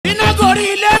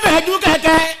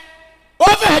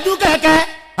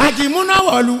Ajimuna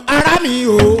wọ̀lú ara mi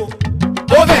o.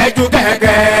 Ó fẹ́ ju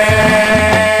kẹ̀kẹ́.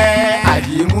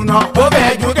 Ajimuna ó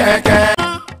fẹ́ ju kẹ̀kẹ́.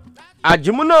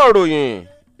 Ajimuna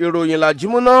ìròyìn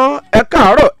làjímúná ẹ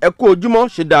káàárọ̀ ẹ kú ojúmọ́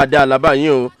ṣe dáadáa lábàáyín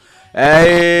o.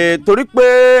 Torí pé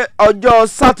ọjọ́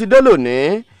sátidé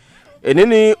lónìí èní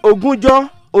ni 20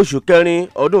 oṣù kẹrin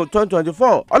ọdún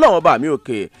 2024 ọlọ́run bá mi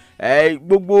òkè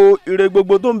gbogbo ire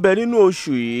gbogbo tó ń bẹ nínú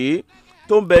oṣù yìí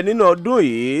tó ń bẹ nínú ọdún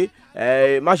yìí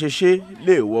má ṣe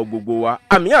lè wọ gbogbo wa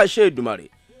àmì àṣẹ Èdùmàrè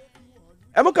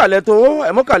ẹmúkàlẹ̀ tó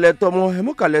ẹmúkàlẹ̀ tọmọ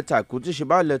ẹmúkàlẹ̀ tàkú tí ṣe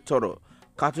bá lẹ tọrọ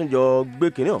ká tún jọ gbé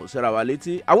kínní ọ̀hún síra wa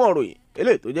létí àwọn òròyìn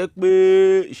eléyìí tó jẹ́ pé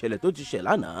ìṣẹ̀lẹ̀ tó ti ṣẹ̀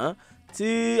lánàá tí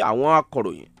àwọn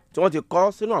akọ̀ròyìn tí wọ́n ti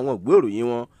kọ sínú àwọn ìwé ìròyìn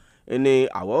wọn ni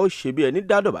àwọn ó ṣe bí ẹni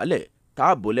dádọ̀bálẹ̀ tá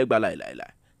a bò lẹ́gbàá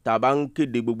láìláìláì tá a bá ń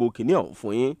kéde gbogbo kínní ọ̀hún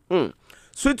fún yín.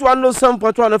 Sweet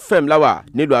 107.1 FM láwà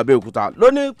nílùú Abẹ́òkúta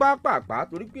lóní pápápá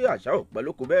torí pé àṣà ò pẹ́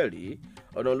lóko bẹ́ẹ̀ rí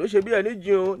ọ̀nà ló ṣe bí ẹni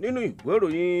jẹun nínú ìwé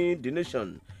ìròyìn The Nation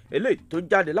eléyìí tó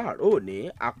jáde láàárọ̀ òní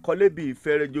àkọlé bíi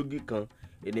fẹ́rẹ́ jogi kan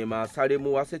ènìyàn máa sáré mú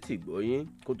wá sétí ìgbóyin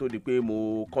kó tó di pé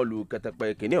mo kọlu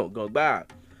kẹtẹpẹ kìíní ọ̀gán gbà.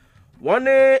 wọ́n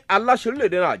ní aláṣẹ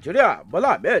orílẹ̀-èdè Nàìjíríà Bọ́lá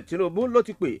Ahmed Tinubu ló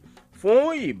ti pè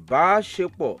fún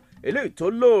ìbáṣepọ̀ eléyìí tó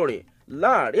lóòrìn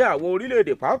láàrin àwọn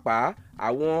orílẹ̀-èdè pàápàá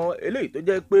àwọn eléyìí tó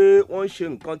jẹ́ pé wọ́n ń ṣe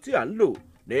nǹkan tí à ń lò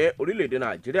ní orílẹ̀-èdè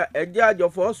Nàìjíríà ẹ jẹ́ àjọ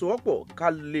fọwọ́sowọ́pọ̀ ká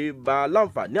lè ba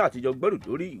láǹfààní àtijọ́ gbẹ́rù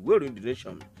dórí ìwé ìròyìn The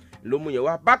Nation ló mú yẹn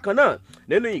wá. bákan náà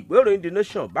nínú ìwé ìròyìn The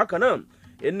Nation bákan náà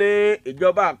ní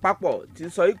ìjọba àpapọ̀ ti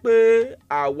sọ pé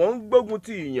àwọn ń gbógun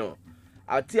ti ìyàn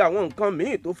àti àwọn nǹkan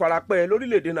míì tó farapẹ́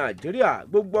lórílẹ̀-èdè Nàìjíríà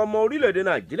gbogbo ọmọ orílẹ̀-èdè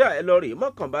Nàìjíríà ẹ lọ rè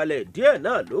mọ́kànbalẹ̀ díẹ̀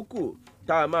náà ló kù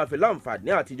tá a máa fi láǹfààní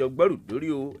àtijọ́ gbẹ́rù dórí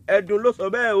o ẹ̀dùn ló sọ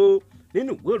bẹ́ẹ̀ o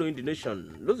nínú ìwé ìròyìn The Nation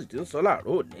ló sì ti ń sọ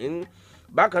láàárọ̀ òní.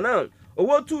 bákan náà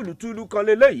owó tùlùtùlù kan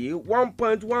lélẹ́yìí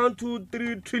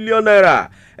 1.123 trillion naira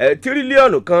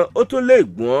tírílíọ̀nù kan ó tún lè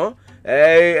gbọ́n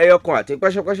ẹyọkan àti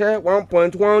pẹ́ṣẹ́pẹ́ṣẹ́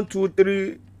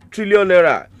 1.123 trillion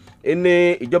naira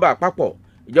ní ìjọba àpapọ̀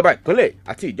ìjọba ìpínlẹ̀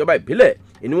àti ìjọba ìbílẹ̀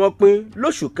ni wọ́n pín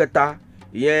lóṣù kẹta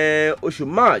ìyẹn oṣù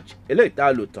March eléyìí tá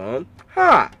a lò tán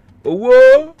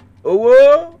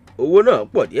owó náà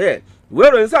pọ̀ díẹ̀ ìwé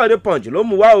ìròyìn Saturday Punch ló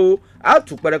mú wá o á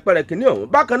tù pẹrẹpẹrẹ kínní ọ̀hún.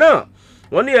 bákan náà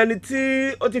wọ́n ní ẹni tí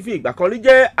ó ti fi ìgbà kan rí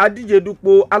jẹ́ adíje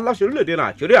dupò aláṣẹ orílẹ̀-èdè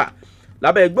Nàìjíríà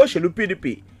lábẹ́ ẹgbẹ́ òṣèlú PDP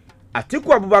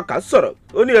Àtíkù Abubakar sọ̀rọ̀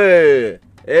ó ní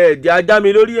ẹ̀ẹ́dẹ̀ ajá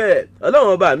mi lórí ẹ̀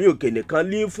ọlọ́run ọba mi òkè nìkan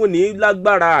ní fúnni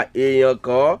lágbára èèyàn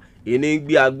kan ìní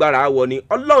gbé agbára wọ ni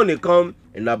ọlọ́run nìkan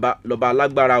lọ́ba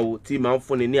alágbára o tí máa ń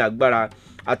fúnni ní agbára.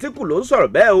 Àtíkù ló ń sọ̀rọ̀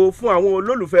bẹ́ẹ̀ o fún àwọn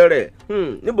olólùfẹ́ rẹ̀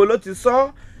níbo ló ti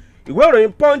sọ ìwé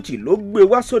ìròyìn Punch ló gbé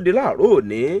wá sóde láàárọ̀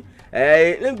òní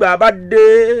nígbà bá dé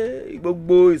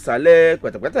gbogbo ìsàlẹ̀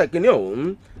pẹ̀tẹ̀pẹ̀tẹ̀ kínní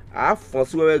ọ̀hún àfọ̀n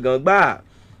sí wẹ́wẹ́ gan gbà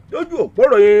lójú òpó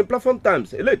ìròyìn Platform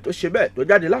Times eléyìí tó ṣe bẹ́ẹ̀ tó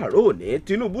jáde láàárọ̀ òní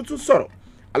Tinubu tún sọ̀rọ̀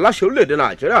aláṣẹ orílẹ̀-èdè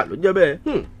Nàìjíríà ló jẹ́ bẹ́ẹ̀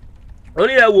ó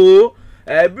ní ẹ wo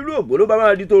bírú ògbó ló bá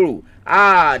máa di tòrò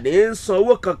a ní san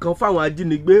owó kankan fáwọn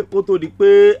ajínigbé kó tó di pé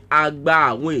a gba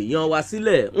àwọn èèyàn wa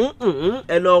sílẹ̀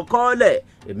ẹ lọ kọ́lẹ̀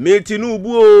èmi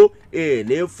Tinubu o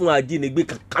ní fún ajínigbé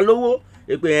kankan lówó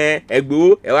pé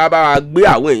ẹgbẹ́ ẹ wá bá wa gbé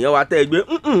àwọn èèyàn wa tẹ́ ẹ gbé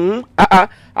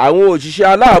àwọn òṣìṣẹ́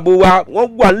aláàbò wa wọ́n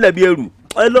wà nílẹ̀ bí ẹrù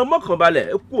ẹ lọ mọ́kànbalẹ̀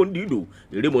ẹ kú òǹdí ìdò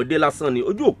ìrémọdé lásán ni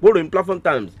ojú òpó ìròyìn Platform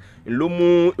Times ló mú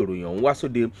ìròyìn ọ̀hún wá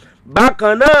sóde.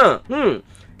 bákan náà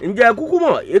ǹjẹ́ kúkú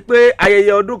mọ̀ pé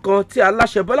ayẹyẹ ọdún kan tí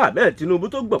aláṣẹ Bọ́lá Ahmed Tinubu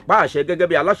tó gbọ̀pá àṣẹ gẹ́gẹ́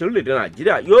bí aláṣẹ orílẹ̀-èdè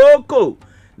Nàìjíríà yóò kò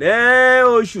ní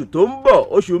oṣù tó ń bọ̀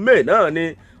oṣù May náà ni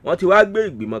wọ́n ti wá gbé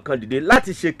ìgbìmọ̀ kan dìde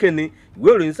láti ṣe kíni ìwé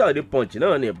ìròyìn Saturday Punch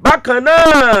náà ni. bákan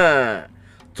náà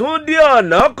Túndé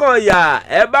Ọ̀nàkọ̀yà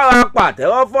ẹ bá wa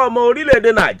pàtẹ́wọ́ fún ọmọ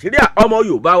orílẹ̀-èdè Nàìjíríà ọmọ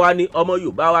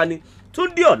Yorùbá wa ni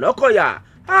Túndé Ọ̀nàkọ̀yà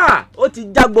ó ti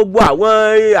já gbogbo àwọn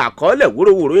àkọọ́lẹ̀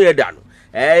wúrowúro yẹn dànù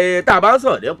tá a bá ń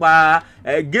sọ̀rọ̀ nípa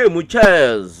géèmù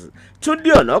chess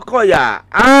Túndé Ọ̀nàkọ̀yà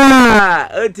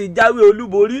ó ti jáwé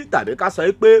olúborí tàbí ká sọ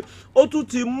pé ó tún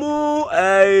ti mú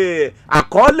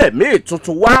àkọọ́lẹ̀ míì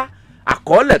tuntun wá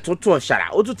àkọọ́lẹ̀ tuntun ọ̀ṣàrà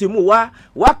ó tún ti mú wá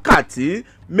wákàtí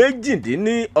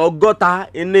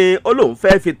 48 ní olóhùn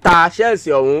fẹ́ fi ta ṣẹ́ẹ̀sì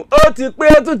ọ̀hún ó ti pé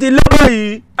ó tún ti lé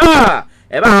báyìí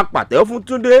ẹ bá pàtẹ́wọ́ fún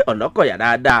Túndé Ọ̀nàkọ̀yà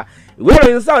dáadáa. ìwé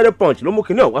ìròyìn Saturday Punch ló mú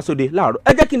kinní ọ̀wá sóde láàárọ̀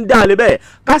ẹ jẹ́ kí n dá a lé bẹ́ẹ̀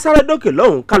ká sáré dókè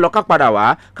lọ́hùn ká lọ ká padà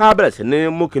wá ká bẹ̀rẹ̀ sí ní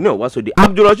mú kinní ọ̀wá sóde.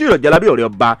 Abdulrasheed Jalabi ọ̀rẹ́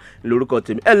ọba lórúkọ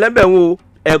tèmi ẹ lẹ́bẹ̀ wo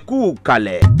ẹ kú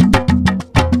kalẹ̀.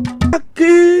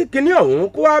 kí kinní ọ̀hún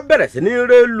kó wá bẹ̀rẹ̀ sí ní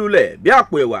ré lulẹ̀ bí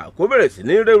àpò ẹ̀wà kó bẹ̀rẹ̀ sí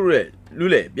ní ré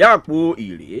lulẹ̀ bí àpò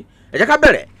ìrè ẹ jẹ́ ká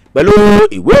bẹ̀rẹ̀ pẹ̀lú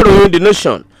ìwé ìròyìn The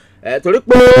Nation torí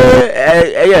pé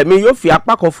ẹyẹ mi yóò fi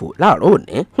apá kan fò láàárọ̀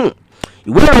òní.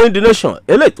 ìwé ìròyìn The Nation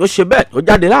eléyìí tó ṣe bẹ́ẹ̀ tó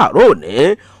jáde láàárọ̀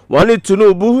òní wọ́n ní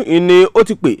Tinubu ni ó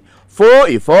ti pè fún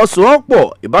ìfọwọ́sowọ́pọ̀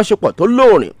ìbáṣepọ̀ tó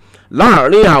lóòrìn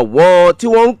láàrin àwọn tí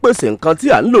wọ́n ń pèsè nǹkan tí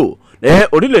à ń lò ní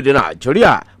orílẹ̀-èdè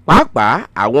Nàìjíríà, pàápàá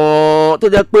àwọn tó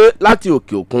jẹ́ pé láti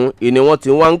òkè òkun ni wọ́n ti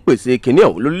wá ń pèsè kinní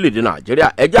ọ̀hún lórílẹ̀-èdè Nàìjíríà.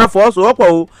 ẹ jẹ́ á fọwọ́sowọ́pọ̀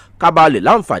o kábàá lè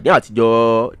láǹfààní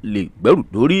àtijọ́ lè gbẹ́rù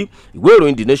dórí. ìwé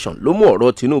ìròyìn The Nation ló mú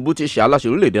ọ̀rọ̀ Tinubu tí ṣe aláṣẹ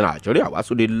orílẹ̀-èdè Nàìjíríà wá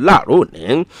sóde láàárọ̀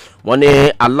òní. wọ́n ní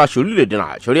aláṣẹ orílẹ̀-èdè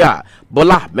Nàìjíríà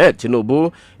Bọ́lá Ahmed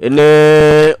Tinubu ni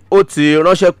ó ti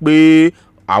ránṣẹ́ pé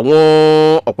àwọn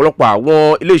ọ̀pọ̀lọpọ̀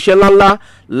àwọn iléeṣẹ́ ńláńlá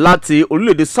láti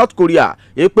orílẹ̀-èdè South Korea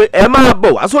yẹ pé ẹ máa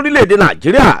bọ̀ wá sórílẹ̀-èdè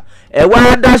Nàìjíríà, ẹ wá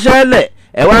dáṣẹ́ lẹ̀,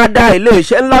 ẹ wá dá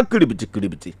iléeṣẹ́ ńlá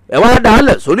kìrìbìtì, ẹ wá dá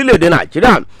lẹ̀ sórílẹ̀-èdè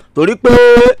Nàìjíríà, torí pé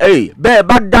bẹ́ẹ̀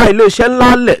bá dá iléeṣẹ́ ńlá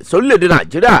lẹ̀ sórílẹ̀-èdè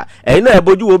Nàìjíríà, ẹ̀yin náà ẹ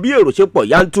bójú wo bí èrò ṣe pọ̀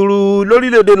yanturu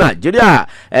lórílẹ̀-èdè Nàìjíríà.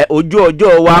 ojú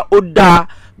ọjọ́ wa ó dáa,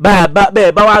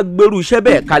 bẹ́ẹ̀ bá wá gbèrú iṣẹ́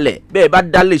bẹ́ẹ̀ kalẹ̀, bẹ́ẹ̀ bá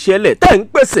dá iléeṣẹ́ lẹ̀ tẹ́ ń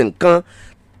pèsè nǹkan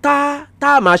tá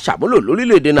a máa ṣàmúlò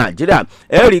lórílẹ̀‐èdè Nàìjíríà,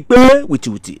 ẹ rí i pé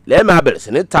wìtìwìtì lẹ́ẹ̀ máa bẹ̀rẹ̀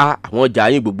sí ní ta àwọn ọjà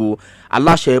yín gbogbo.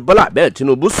 aláṣẹ Bọ́lá Ahmed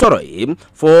Tinubu sọ̀rọ̀ yìí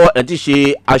fún ẹni tí ṣe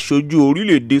aṣojú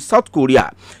orílẹ̀‐èdè South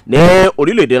Korea ní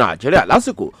orílẹ̀‐èdè Nàìjíríà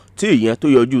lásìkò tí ìyẹn tó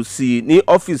yọjú sí i ní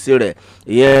ọ́fíìsì rẹ̀,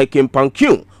 ìyẹn Kim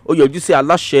Pang-kyun. ó yọjú sí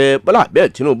aláṣẹ Bọ́lá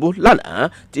Ahmed Tinubu lánàá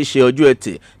tí í ṣe ọjọ́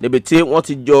Ẹtì, níbi tí wọ́n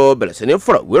ti jọ bẹ̀rẹ̀ sí ní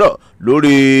fọ̀rọ̀wérọ̀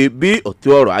lórí bí ètò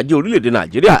ọrọ̀ ajé orílẹ̀‐èdè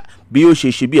Nàìjíríà bí ó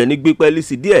ṣe bí ẹni gbé pẹ́ẹ́lí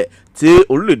sí díẹ̀ tí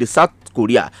orílẹ̀‐èdè South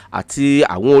Korea àti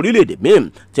àwọn orílẹ̀‐èdè míì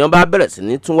tí wọ́n bá bẹ̀rẹ̀ sí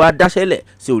ní tún wá dáṣẹ́lẹ̀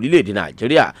sí orílẹ̀‐èdè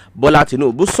Nàìjíríà. Bọ́lá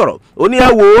Tinubu sọ̀rọ̀, ó ní ẹ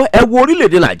wo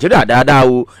orílẹ̀‐èdè Nàìjíríà dáadáa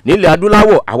o, nílẹ̀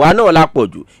adúláwọ̀ àwa náà la pọ̀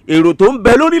jù. èrò tó ń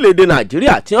bẹ lórílẹ̀‐èdè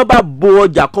Nàìjíríà tí wọ́n bá bo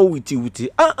ọjà kan wìtìwìtì,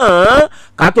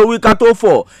 ká tó wí ká tó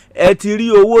fọ̀, ẹ ti rí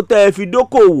owó tẹ́ ẹ fi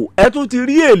dókòwò, ẹ tún ti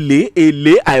rí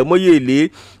èlé àìmọye èlé.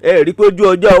 ẹ rí pé ojú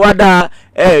ọjọ́ wa dáa,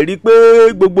 ẹ rí pé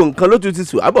gbogbo nǹkan ló tún ti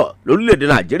sùn àbọ̀ lórílẹ̀‐èdè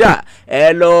Nàìjíríà.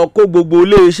 ẹ lọ kó gbogbo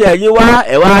iléeṣẹ́ yín wá,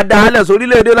 ẹ wá dálẹ̀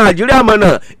sórílẹ̀‐èdè Nàìjíríà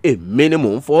mọ̀nà. èmi ni mò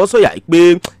ń fọwọ́ sọ̀yà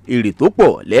pé èrè tó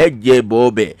pọ̀ lẹ́ẹ̀jẹ̀ bọ̀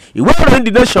ọbẹ̀. ìwé ìròyìn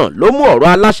The Nation ló mú ọ̀rọ̀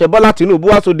aláṣẹ Bọ́lá Tinubu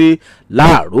wá sóde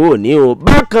láàárọ̀ òní o.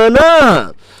 bákan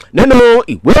náà nínú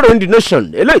ìwé ìròyìn The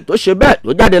Nation eléyìí tó ṣe bẹ́ẹ̀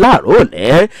tó jáde láàárọ̀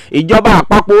òní, ìjọba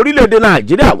àpapọ̀ orílẹ̀‐èdè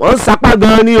Nàìjíríà wọ́n ń sapá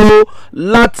gan ni o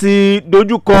láti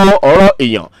dojúkọ ọ̀rọ̀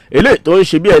èèyàn eléyìí tó ń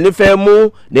ṣe bí ẹni fẹ́ mú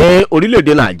ní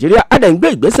orílẹ̀‐èdè Nàìjíríà. adẹ̀ǹgbé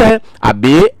ìgbésẹ̀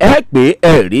àbí ẹ pé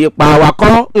ẹ rí ipa wa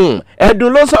kọ́. ẹ̀dùn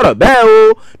ló sọ̀rọ̀ bẹ́ẹ̀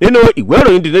o nínú ìwé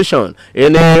ìròyìn The Nation,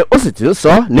 ẹni ó sì ti ń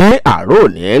sọ ní àárọ̀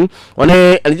òní. wọ́n ní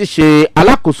ẹni tí ṣe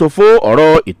alákòóso fún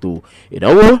ọ̀rọ̀ ètò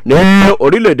ìnáwó ní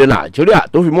orílẹ̀‐èdè Nàìjíríà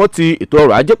tó fi mọ́ ti ètò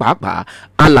ọrọ̀ ajé pàápàá,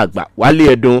 alàgbà Wálé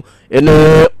Ẹdùn, ẹni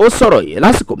ó sọ̀rọ̀ yìí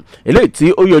lásìkò eléyìí tí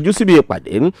ó yọjú síbi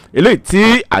ìpàdé eléyìí tí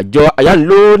àjọ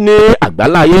ayánilówó ní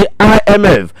àgbáláyé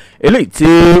IMF eléyìí tí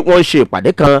wọ́n ṣe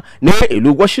ìpàdé kan ní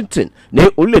ìlú Washington ní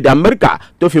orílẹ̀-èdè Amẹ́ríkà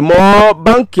tó fi mọ́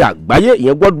báńkì àgbáyé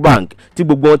ìyẹn World Bank, tí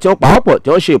gbogbo wọn tí wọ́n pawọ́pọ̀ tí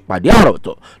wọ́n ṣe ìpàdé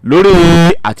àròtọ̀ lórí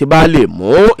àtibálẹ̀ mú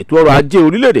ètò ọrọ̀ ajé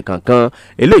orílẹ̀-èdè kankan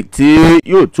eléyìí tí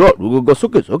yóò tó ọ̀rú gógó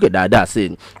sókè dáadáa sí i.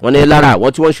 wọ́n ní lára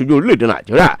àwọn tí wọ́n ṣojú orílẹ̀-èdè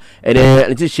Nàìjíríà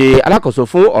ẹni tí ṣe alákòóso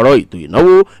fún ọ̀rọ̀ ètò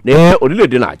ìnáwó ní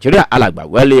orílẹ̀-èdè Nàìjíríà alàgbà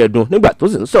Wálé Ẹdùn, nígbà tó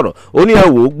sì ń sọ̀rọ̀ ó ní ẹ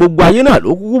wò gbogbo ayé náà ló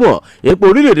kúkú mọ̀ pé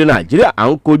orílẹ̀-èdè Nàìjíríà à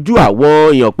ń kojú àwọn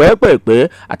èèyàn pẹ́ẹ́pẹ́ẹ́pẹ́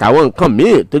àtàwọn nǹkan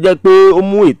míì tó jẹ́ pé ó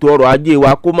mú ètò ọrọ̀ ajé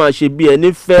wa kó máa ṣe bí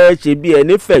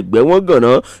ẹni fẹ̀gbẹ́ wọn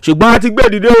gànà, ṣùgbọ́n a ti gbé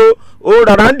dìde ó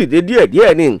rárá ń dìde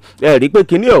díẹ̀díẹ̀ ni. ẹ rí i pé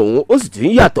kinní ọ̀hún ó sì ti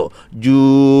ń yàtọ̀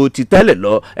ju ti tẹ́lẹ̀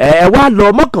lọ. ẹ wá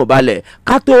lọ mọ́kànbalẹ̀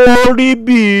ká tó rí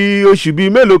bíi oṣù bíi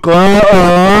mélòó kan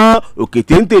òkè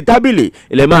téńté tábìlì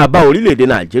ilẹ̀ máa bá orílẹ̀-èdè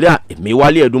Nàìjíríà. èmi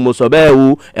Wálé Ẹdùn mo sọ bẹ́ẹ̀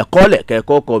o, ẹ̀kọ́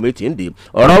lẹ̀kẹ́kọ́ ọkọ̀ mi ti ń dè.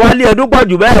 ọ̀rọ̀ Wálé Ẹdùn pọ̀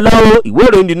jù bẹ́ẹ̀ lọ o. ìwé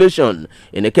ìròyìn The Nation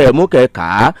ìníkẹ́ mú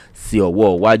kẹ́ka sí ọwọ́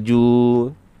iwájú.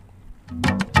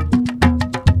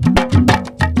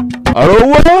 ọ̀rọ̀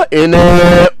owó ìní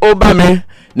ó bá mi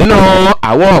nínú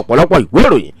àwọn ọ̀pọ̀lọpọ̀ ìwé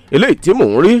ìròyìn eléyìí tí mò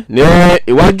ń rí ní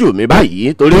iwájú mi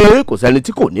báyìí, torí kò sẹ́ni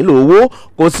tí kò nílò owó,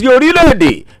 kò sí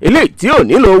orílẹ̀-èdè eléyìí tí ò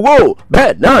nílò owó,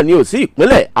 bẹ́ẹ̀ náà ni ò sí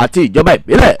ìpínlẹ̀ àti ìjọba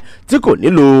ìbílẹ̀ tí kò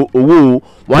nílò owó.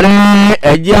 wọ́n ní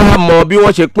ẹjẹ́ á mọ bí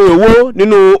wọ́n ṣe pín owó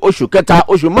nínú oṣù kẹta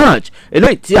oṣù March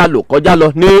eléyìí tí a lò kọjá lọ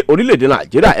ní orílẹ̀-èdè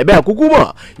Nàìjíríà. ẹ̀bẹ̀ kúkú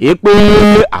mọ̀ yìí pé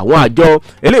àwọn àjọ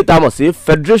eléyìí tá a mọ̀ sí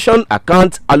Federation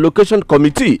Account Allocation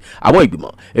Committee, àwọn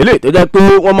ìgbìmọ̀ eléyìí tó jẹ́ pé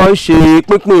wọ́n máa ń ṣe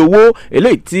pínpín owó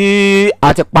eléyìí tí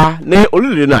a ti pa ní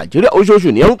orílẹ̀-èdè Nàìjíríà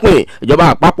oṣooṣù ní ń pín. ìjọba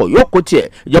àpapọ̀ yóò kó tiẹ̀,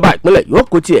 ìjọba ìpínlẹ̀ yóò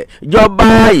kó tiẹ̀, ìjọba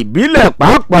ìbílẹ̀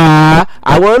pàápàá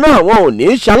àwọn náà wọn ò ní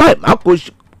ṣaláìmá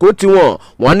kó tiwọn.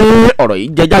 wọ́n ní ọ̀rọ̀ yìí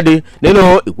jẹ jáde nínú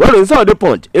ìwé ìròyìn Sunday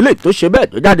Punch eléyìí tó ṣe bẹ́ẹ̀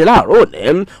tó jáde láàárọ̀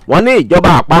òní. wọ́n ní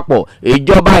ìjọba àpapọ̀,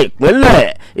 ìjọba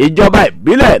ìpínlẹ̀, ìjọba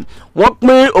ìbílẹ̀ wọ́n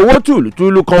pín owó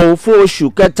tùlùtùlù kan fún oṣù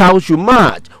kẹta oṣù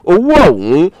March. owó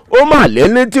ọ̀hún ó mà lé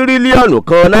ní tírílíọ̀nù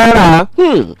kan náírà.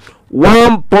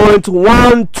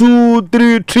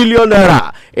 1.123 trillion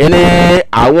naira ẹni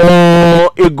àwọn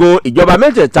igun ìjọba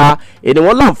mẹ́tẹ̀ẹ̀ta ẹni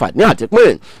wọ́n láǹfààní àti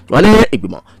pín wọ́n ní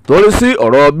ìgbìmọ̀ tó ń rí sí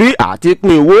ọ̀rọ̀ bí àti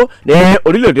pín owó ní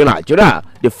orílẹ̀-èdè nàìjíríà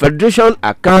the Federation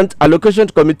Account Allocation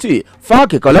Committee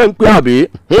fáàkì kan lẹ́yìn pé àbí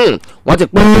wọ́n ti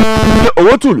pín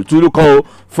owó tùlùtùlù kan o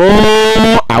fún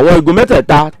àwọn igun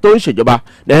mẹ́tẹ̀ẹ̀ta tó ń ṣèjọba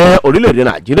ní orílẹ̀-èdè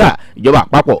nàìjíríà ìjọba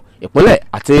àpapọ̀ ìpínlẹ̀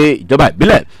àti ìjọba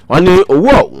ìbílẹ̀ wọ́n ní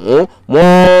owó ọ̀hún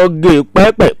wọ́n gé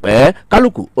pẹ́pẹ́pẹ́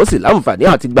kálukú ó sì láǹfààní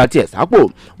àti gba tiẹ̀ sápò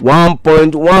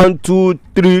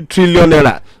 1.123 trillion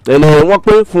naira ẹni wọ́n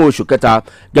pín fún oṣù kẹta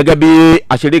gẹ́gẹ́ bí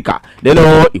àṣeríkà nínú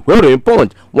ìwé ìròyìn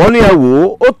Punch wọ́n ní ẹ wò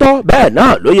ó tọ́ bẹ́ẹ̀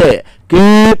náà ló yẹ kí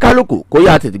kálukú kó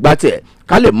yá tètè gba tiẹ̀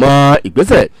ká lè mọ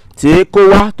ìgbésẹ̀ tí kó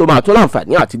wá tó máa tún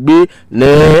láǹfààní àti gbé ní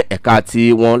ẹ̀ka tí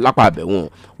wọ́n lápá àbẹ̀wọ̀n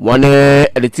wọ́n ní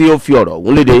ẹni tí ó fi ọ̀rọ̀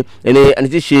ọ̀hún léde ẹni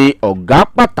tí ṣe ọ̀gá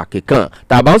pàtàkì kan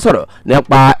tá a bá ń sọ̀rọ̀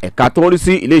nípa ẹ̀ka tó ń rí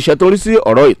sí iléeṣẹ́ tó ń rí sí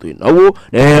ọ̀rọ̀ ètò ìnáwó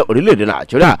ní orílẹ̀-èdè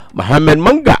nàìjíríà Mohammed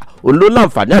Manga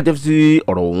olóláǹfààní àti fi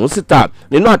ọ̀rọ̀ ọ̀hún síta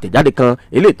nínú àtẹ̀jáde kan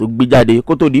eléyìí tó gbé jáde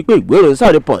kó tó di pé ìwé ìròyìn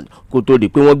Saturday Punch kó tó di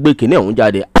pé wọ́n gbé kinní ọ̀hún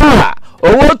jáde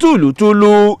owó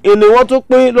tùlùtùlù ni wọ́n tún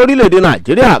pín lórílẹ̀-èdè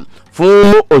nàìjíríà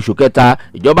fún oṣù kẹta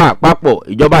ìjọba àpapọ̀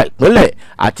ìjọba ìpínlẹ̀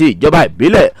àti ìjọba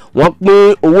ìbílẹ̀ wọ́n pín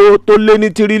owó tó lé ní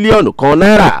tírílíọ̀nù kan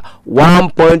náírà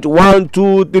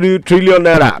 1.123 trillion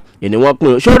naira ìní wọ́n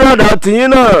pín ṣọ́dọ̀ ọ̀dọ̀ tìyín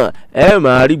náà ẹ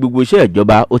máa rí gbogbo iṣẹ́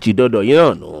ìjọba ó ti dọ́dọ̀ yín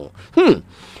náà nù.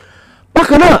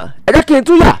 bákan náà ẹ jẹ́ kí n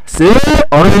tún yà sí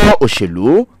ọ̀rọ̀ òṣèlú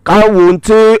káwọn ohun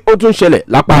tí ó tún ṣẹlẹ̀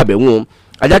lápá àbẹ̀wọ̀n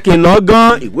ẹ jẹ́ kí n ná gan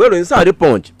ìwé ìròyìn Saturday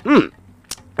Punch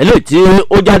eléyìí tí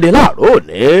ó jáde láàárọ̀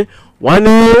òní wọ́n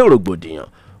ní rògbòdìyàn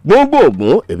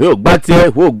gbóngbòngbòn èmi ò gbá tiẹ̀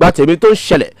ìwé ò gbá tèmi tó ń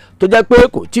ṣẹlẹ̀ tó jẹ́ pé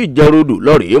kò tí ì jẹ́ rodò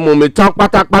lọ́rẹ̀ẹ́ mú mi tán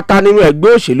pátápátá nínú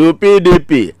ẹgbẹ́ òṣèlú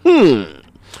PDP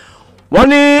wọ́n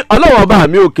ní ọlọ́wọ́n bá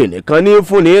mi òkè nìkan ní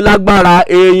fúnni lágbára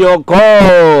èèyàn kọ́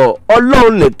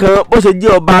ọlọ́run nìkan bó ṣe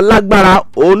jẹ́ ọba lágbára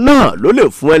òun náà ló lè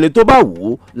fún ẹni tó bá wù ú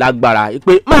lágbára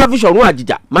pé máa fi ṣọ̀run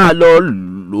àjìjà máa lọ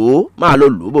lò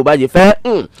ó bó bá ṣe fẹ́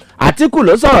Àtíkù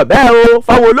ló sọ̀rọ̀ bẹ́ẹ̀ o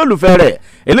fáwọn olólùfẹ́ rẹ̀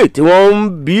eléyìí tí wọ́n ń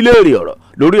bi léèrè ọ̀rọ̀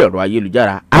lórí ẹ̀rọ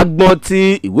ayélujára agbọ́n ti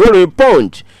ìwé ìròyìn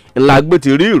Punch ńlá gbé ti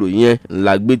rí ìròyìn yẹn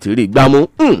ńlá gbé ti rí gbámú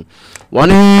wọ́n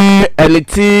ní ẹni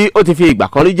tí ó ti fi ìgbà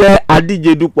kan rí jẹ́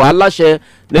adíje dupò aláṣẹ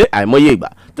ní àìmọye ìgbà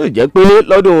tó jẹ́ pé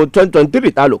lọ́dún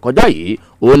 2023 tá lò kọjá yìí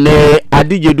ó ní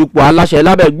adíje dupò aláṣẹ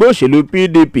lábẹ́ ẹgbẹ́ òṣèlú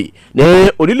PDP ní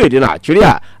orílẹ̀-èdè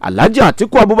Nàìjíríà Alhaji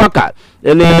Atiku Abubakar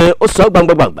ẹni ó sọ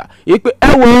gbangbangba yìí pé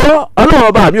ẹ wo ọlọ́run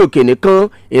ọba mi òkè nìkan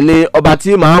ẹni ọba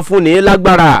tí màá fún ní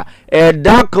lágbára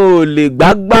ẹ̀dá kan ò lè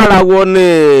gbágbára wọn ní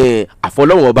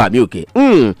àfọlọ́run ọba mi òkè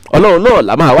ọlọ́run náà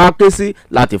la máa wá ké sí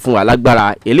láti fún wa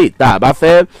lágbára eléyìí tá a bá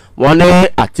fẹ́ wọn ní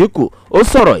Àtíkù ó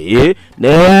sọ̀rọ̀ yìí ní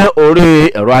orí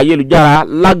ẹ̀rọ ayélujára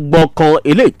lágbọ́n kan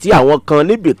eléyìí tí àwọn kan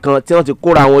níbì kan tí wọ́n ti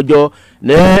kóra wọn jọ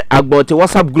ní agbọn ti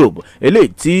WhatsApp group eléyìí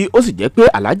tí ó sì jẹ́ pé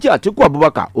Alhaji Atiku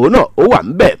Abubakar òun náà ó wà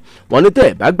ńbẹ̀ wọ́n ní tẹ́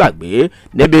ẹ̀ bá gbàgbé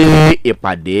níbi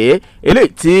ìpàdé eléyìí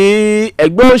tí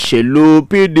ẹgbẹ́ òṣèlú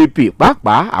PDP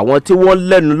pàápàá àwọn tí wọ́n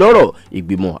lẹ́nu lọ́rọ̀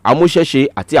ìgbìmọ̀ amúṣẹ́ṣe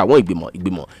àti àwọn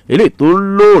ìgbìmọ̀ eléyìí tó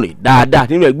lóòrìn dáadáa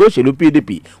nínú ẹgbẹ́ òṣèlú PDP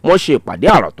wọ́n ṣe ìpàdé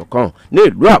àròtọ̀ kan ní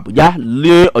ìlú Àbújá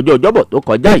ní ọjọ́ Ọjọ́bọ̀ tó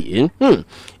kọjá yìí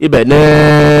ibẹ̀ ni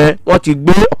wọ́n ti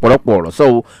gbé ọ̀pọ̀lọpọ̀ ọ̀rọ̀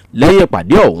sọ́wọ́ lẹ́yìn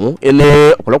ìpàdé ọ̀hún ẹni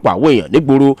ọ̀pọ̀lọpọ̀ àwọn èèyàn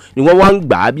nígboro ni wọ́n wá ń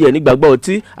gbà á bí ẹni gbàgbọ́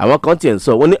ọtí àwọn kan tiẹ̀ ń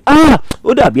sọ wọ́n ní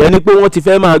ó dàbí ẹni pé wọ́n ti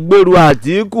fẹ́ máa gbèrú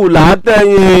Àtíkù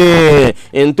látẹ̀yìn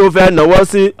ẹni tó fẹ́ náwó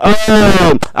sí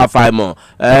àfàìmọ̀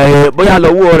bóyá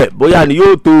lọ́wọ́ rẹ̀ bóyá ni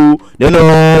yóò tó nínú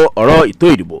ọ̀rọ̀ ètò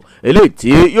ìdìbò eléyìí tí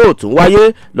yóò tún wáyé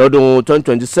lọ́dún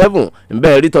 2027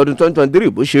 ńbẹ́ rí tọdún 2023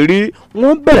 bó ṣe rí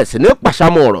wọ́n bẹ̀rẹ̀ sí ní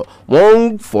pàṣámọ̀ ọ̀rọ̀ wọ́n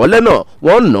ń fọ́ lẹ́nà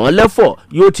wọ́n ń nà án lẹ́fọ̀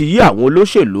yóò ti yí àwọn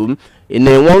olóṣèlú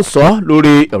ni wọ́n ń sọ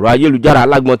lórí ẹ̀rọ ayélujára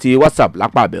alágbọ̀n ti WhatsApp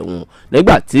lápá àbẹ̀wọ̀n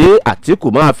nígbà tí Àtíkù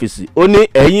máa fèsì ó ní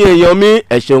ẹ̀yin èèyàn mi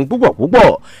ẹ ṣeun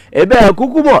púpọ̀ ẹ̀bẹ̀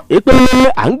kúkú mọ̀ pé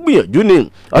à ń gbìyànjú ni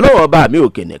ọlọ́run ọba mi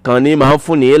òkè nìkan ni máa ń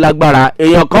fúnni lágbára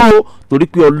èèyàn kan ó torí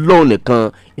pé ọlọ́run nìkan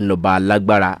ìlọba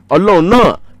lágbára ọlọ́run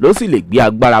náà ló sì lè gbé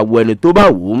agbára wọ ẹni tó bá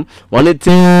wù ú wọ́n ní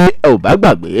tí ẹ ò bá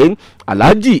gbàgbé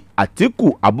Alhaji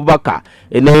Atiku Abubakar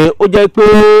ẹni ó jẹ́ pé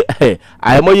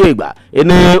àìmọye ìgbà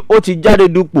ẹni ó ti jáde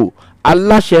dupò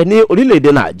aláṣẹ ní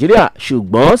orílẹ̀-èdè Nàìjíríà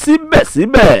ṣùgbọ́n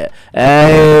síbẹ̀síbẹ̀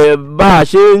bá a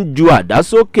ṣe ń ju àdá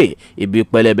sókè ibi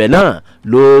pẹlẹbẹ náà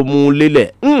ló mú lélẹ̀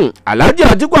Alhaji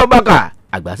Atiku Abubakar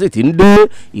àgbà sì ti ń dé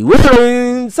ìwé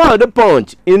ìròyìn Saturday Punch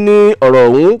ní ọ̀rọ̀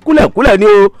ọ̀hún kúlẹ̀kúlẹ̀ ní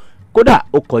o kódà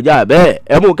ó kọjá bẹ́ẹ̀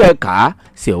ẹ mú kẹ́ẹ̀ká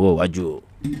sí ọwọ́ iwájú.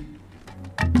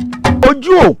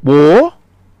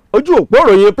 ojú òpó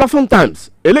ìròyìn Platform Times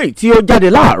eléyìí tí ó jáde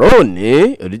láàárọ̀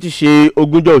òní èdè tí ṣe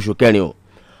 20 oṣù kẹrin o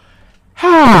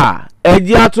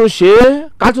ẹ̀jẹ̀ àtúnṣe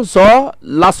ká tún sọ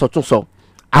lásọtúnsọ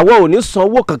àwọn ò ní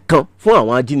sanwó kankan fún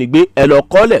àwọn ajínigbé ẹ lọ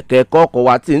kọ́lẹ̀ kẹ́kọ́ ọkọ̀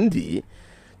wa ti ń dì í.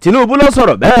 Tinubu ló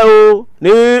sọ̀rọ̀ bẹ́ẹ̀ o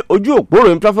ní ojú òpó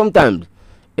ìròyìn Platform Times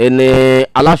ẹni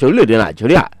aláṣẹ orílẹ̀-èdè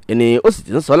Nàìjíríà ẹni ó sì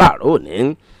ti ń sọ láàárọ̀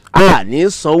òní a ní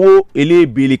sanwó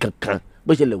elébìlì kankan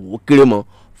bó ṣe lè wò ó kéré mọ́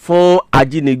fún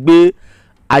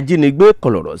ajínigbé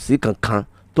kọlọ̀rọ̀ sí kankan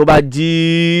tó bá jí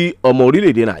ọmọ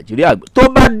orílẹ̀-èdè Nàìjíríà gbé tó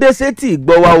bá dé sétí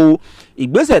ìgbọ́ wa o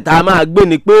ìgbésẹ̀ tá a máa gbé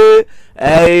ni pé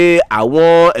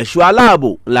àwọn ẹ̀ṣọ́ aláàbò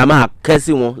la máa kẹ́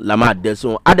sí wọn la máa dẹ sí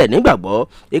wọn á dẹ̀ nígbàgbọ́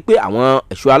pé àwọn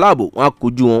ẹ̀ṣọ́ aláàbò wọn á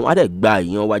kojú wọn á dẹ̀ gba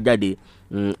èèyàn wa jáde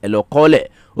ẹ lọ kọ́lẹ̀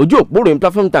ojú òpó ìròyìn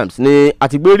Platform Times ni a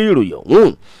ti gbé rí ìròyìn ọ̀hún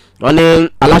wọn ní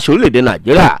aláṣẹ orílẹ̀-èdè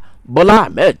Nàìjíríà Bọ́lá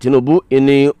Ahmed Tinubu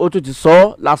ni ó tún ti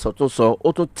sọ lásọtún sọ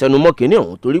ó tún tẹnumọ́ kínní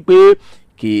ọ̀hún torí pé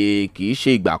kì í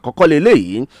ṣe ìgbà àkọ́kọ́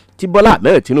lélẹ́yìí tí Bọ́lá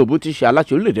Ahmed Tinubu ti ṣe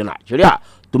aláṣẹ orílẹ̀-èdè Nàìjíríà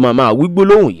tó máa wí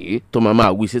gbólóhùn yìí tó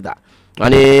máa wí síta wọn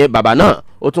ni bàbá náà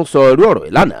ó tún sọ irú ọ̀rọ̀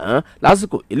yìí lánàá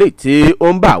lásìkò eléyìí tí ó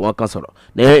ń bá àwọn kan sọ̀rọ̀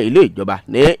ní ilé ìjọba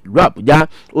ní ìlú Àbújá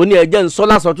ó ní ẹjẹ́ ń sọ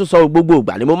lásán tún sọ gbogbo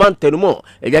ìgbà ni mo máa ń tẹnumọ́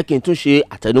ẹ jẹ́ kí n tún ṣe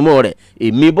àtẹnumọ́ rẹ̀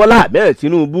èmi Bọ́lá Ahmed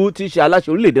Tinubu ti ṣe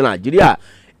aláṣẹ orílẹ̀-èdè Nàìjíríà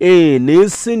èèní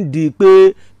síndìí pé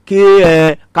kí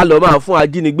ká lọ máa fún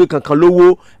ajínigbé kankan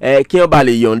lówó kí wọ́n bá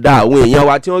lè yọ̀ǹda àwọn èèyàn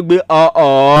wa tí wọ́n gbé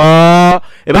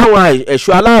ìbáwọn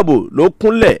ẹ̀ṣọ́ aláàbò ló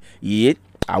kúnlẹ̀ yìí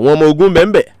àwọn ọmọ ogun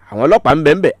bẹ́ẹ̀ àwọn ọlọ́pàá ń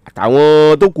bẹ́ẹ̀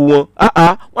àtàwọn tó kù wọn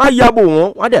wọ́n á yábò wọn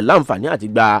wọ́n á dẹ̀ láǹfààní àti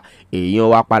gba èèyàn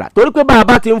wa padà torí pé bá a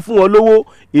bá ti ń fún wọn lówó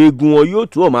eegun wọn yóò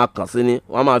túbọ̀ máa kàn sí ni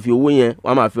wọ́n á máa fi owó yẹn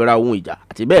wọ́n á máa fi ra ohun ìjà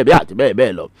àti bẹ́ẹ̀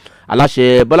bẹ́ẹ̀ lọ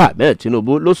aláṣẹ Bọ́lá Ahmed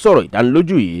Tinubu ló sọ̀rọ̀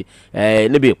ìdánilójú yìí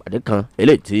níbi ìpàdé kan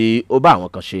eléyìí tí ó bá àwọn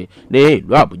kan ṣe ní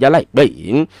ìlú Àbújá láìpẹ́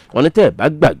yìí wọ́n ní tẹ́ ẹ̀ bá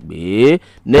gbàgbé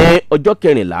ní ọjọ́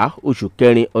 14 oṣù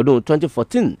kẹrin ọdún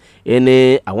 2014 ẹni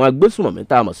àwọn agbésùmọ̀mí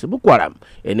tá a mọ̀ sí Boko Haram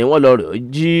ẹni wọ́n lọ rẹ̀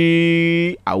jí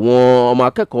àwọn ọmọ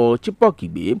akẹ́kọ̀ọ́ Chibok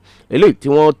gbé eléyìí tí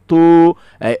wọ́n tó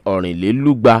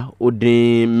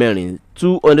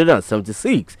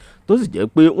 4,276 tó sì jẹ́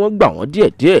pé wọ́n gbà wọ́n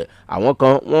díẹ̀díẹ̀ àwọn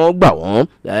kan wọ́n gbà wọ́n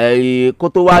kó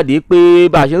tó wá di pé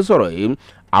bá a ṣe ń sọ̀rọ̀ yìí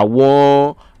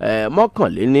àwọn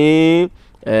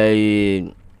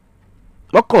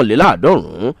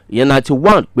mọ́kànléláàádọ́rùn-ún ìyẹn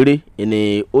 91 péré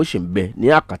ni ó sì ń bẹ ní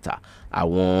àkàtà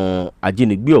àwọn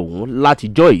ajínigbé ọ̀hún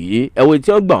látijọ́ yìí ẹ̀wọ̀n tí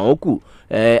wọ́n gbà wọ́n kù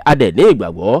adẹ̀ ní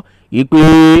ìgbàgbọ́ yìí pé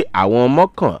àwọn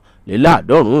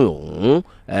mọ́kànléláàádọ́rùn-ún ọ̀hún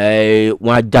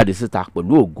wọ́n á jáde síta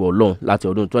pẹ̀lú ògo Ọlọ́run láti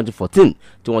ọdún 2014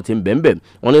 tí wọ́n ti ń bẹ̀ẹ̀bẹ̀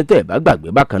wọ́n ní tẹ́ ẹ̀ bá gbàgbé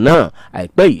bákan náà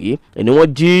àìpẹ́ yìí ni wọ́n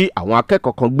jí àwọn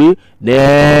akẹ́kọ̀ọ́ kan gbé ní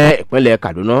ìpínlẹ̀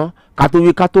Kaduna ká tó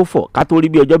wí ká tó fọ̀ ká tó rí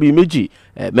bí ọjọ́ bíi méjì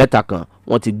mẹ́ta kan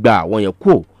wọ́n ti gba àwọn yẹn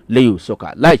kúrò lẹ́yìn òsọ̀kà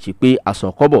láì ṣe pé aṣọ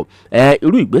kọ́bọ̀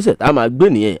irú ìgbésẹ̀ tá a máa gbé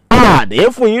nìyẹn àdé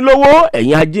fún yín lówó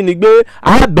ẹ̀yin ajínigbé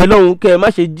àbẹ̀ lọ́hùn kẹ́ ẹ má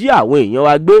ṣe jí àwọn èèyàn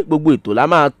wa gbé gbogbo ètò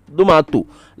ló máa tò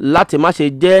láti má ṣe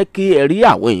jẹ́ kí ẹ rí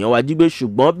àwọn èèyàn wa jí gbé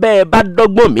ṣùgbọ́n bẹ́ẹ̀ bá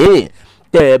dọ́gbọ́n míì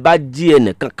tẹ́ ẹ bá jí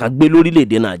ẹnìkan kan gbé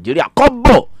lórílẹ̀‐èdè Nàìjíríà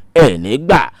kọ́bọ̀ ẹ̀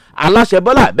nígbà aláṣẹ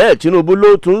Bọ́lá Ahmed Tinubu ló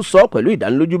tún sọ pẹ̀lú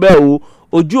ìdánilójú bẹ́ẹ̀ o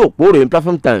ojú òpó ìròyìn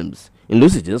Platform Times ìlú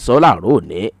sì ti ń sọ láàárọ̀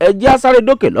òní ẹ jẹ́ asáré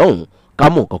dókè lọ́hùn ká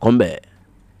mú kankan bẹ́ẹ̀.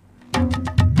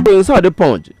 ìròyìn Saturday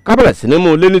Punch kábẹ̀rẹ̀ sí ní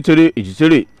mú lé nítorí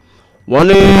ìjìtìrì wọ́n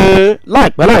ní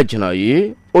láìpẹ́ láì jìnnà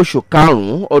yìí oṣù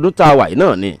karùn-ún ọdún tá a wà yìí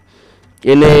náà ni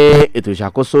ilé ètò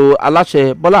ìṣàkóso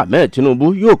aláṣẹ Bọ́lá Ahmed Tinubu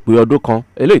yóò pé ọdún kan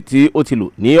eléyìí tí ó ti lò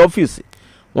ní ọ́fíìsì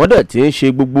wọ́n dẹ̀ ti ń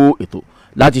ṣe gbogbo ètò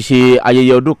láti ṣe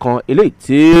ayẹyẹ ọdún kan eléyìí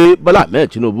tí Bọ́lá Ahmed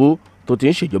Tinubu tó ti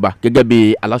ń ṣèjọba gẹ́gẹ́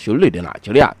bí aláṣẹ orílẹ̀-èdè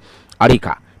Nàìjíríà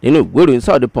àríkà nínú ìwé ìròyìn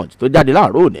Saturday Punch tó jáde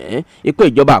láàárọ̀ òní ipò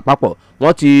ìjọba àpapọ̀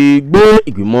wọ́n ti gbé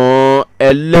ìgbìmọ̀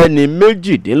ẹlẹ́ni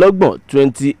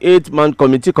 28-man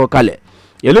committee kan kalẹ̀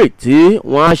eléyìí tí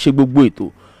wọ́n á ṣe gbogbo ètò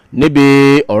níbi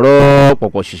ọ̀rọ̀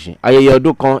pọ̀pọ̀ ṣìnṣìn ayẹyẹ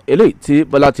ọdún kan eléyìí tí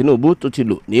Bọ́lá Tinubu tó ti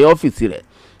lò ní ọ́fíìsì rẹ̀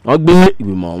wọ́n gbé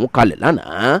ìgbìmọ̀ ọ̀hún kalẹ̀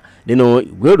lánàá nínú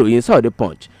ìwé ìròyìn Saturday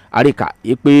Punch àríkà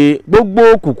yìí pé gbogbo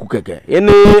kùkù kẹ̀kẹ́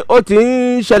ẹni ó ti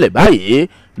ń ṣẹlẹ̀ báyìí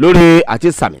lórí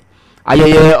àti sàmì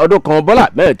ayẹyẹ ọdún kan Bọ́lá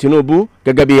Ahmed Tinubu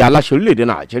gẹ́gẹ́ bí aláṣẹ orílẹ̀-èdè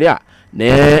Nàìjíríà ní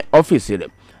ọ́fíìsì rẹ̀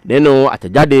nínú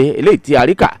àtẹ̀jáde eléyìí tí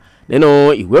àríkà nínú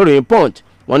ìwé ìròyìn Punch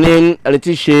wọ́n ní ẹni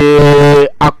tí í ṣe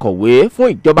akọ̀wé fún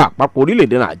ìjọba àpapọ̀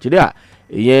orílẹ̀-èdè Nàìjíríà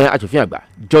ìyẹn aṣòfin àgbà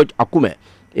George Akume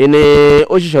ẹni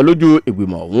ó ṣiṣẹ́ lójú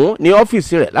ìgbìmọ̀ ọ̀hún ní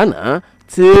ọ́fíìsì rẹ̀ lánàá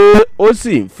tí ó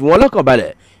sì fi wọ́n lọ́kàn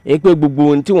balẹ̀ pé gbogbo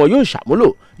ohun tí wọn yóò ṣàmúlò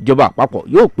ìjọba àpapọ̀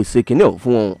yóò pèsè kinní ọ̀hún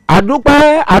fún wọn.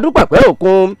 adúpẹ́pẹ́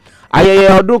òkun ayẹyẹ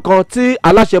ọdún kan tí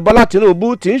aláṣẹ Bọ́lá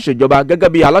Tinubu ti ń ṣèjọba gẹ́gẹ́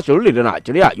bí aláṣẹ orílẹ̀-èdè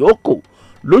Nàìjíríà yóò kò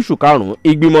lóṣù karùn-ún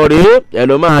ìgbìmọ̀ rèé ẹ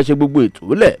lọ máa ṣe gbogbo ètò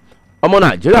lẹ̀ ọmọ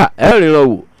Nàìjíríà ẹ ríran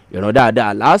wò ìran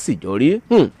dáadáa láàsìjọ rí.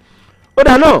 ó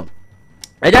dáa náà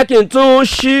ẹ jẹ́ kí n tún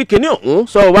ṣí kinní ọ̀hún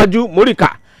sọ iwájú móríkà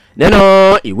nínú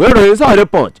ìwé ìròyìn Saturday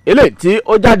Punch eléyìí tí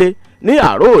ó jáde ní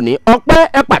àárọ̀ òní. ọpẹ́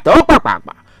ẹ pàtẹ́wọ́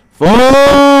pàpàpà fún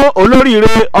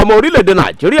olóríire ọmọ orílẹ̀-èdè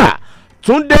Nàìjíríà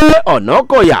Túndé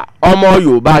Ọ̀nàkọ̀yà ọmọ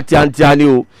Yorùbá tíátíá ni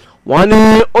o. wọ́n ní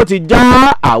ó ti já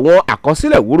àwọn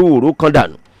àkọsílẹ̀ wúruwúru kan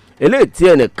dànù eléyìí tí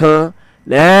ẹnìkan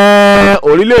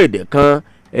orílẹ̀-èdè kan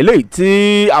eléyìí tí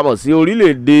a mọ̀ sí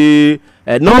orílẹ̀-èdè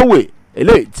Norway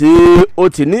eléyìí tí ó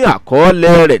ti ní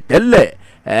àkọọ́lẹ̀ rẹ̀ tẹ́lẹ̀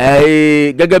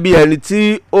gẹ́gẹ́ bí ẹni tí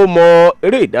ó mọ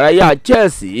eré ìdárayá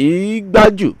chess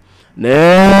gbájú ní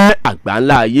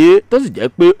àgbáńlá ayé tó sì jẹ́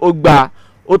pé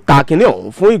ó ta kinní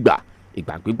ọ̀hún fún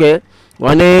ìgbà pípẹ́.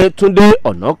 wọ́n ní Túndé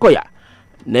Ọ̀nàkọ̀yà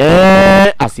ní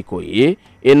àsìkò yìí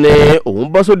ẹni òun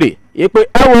bọ́ sóde yìí pé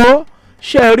ẹ wo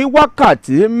ṣe rí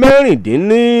wákàtí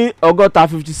mẹ́rìndínlọ́gọ́ta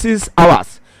 56 hours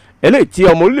eléyìí tí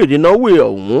ọmọ orílẹ̀-èdè Norway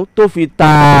ọ̀hún tó fi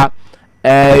ta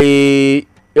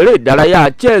eré ìdárayá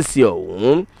chess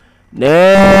ọ̀hún ní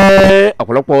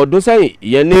ọ̀pọ̀lọpọ̀ ọdún sẹ́yìn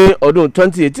ìyẹn ní ọdún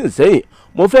 2018 sẹ́yìn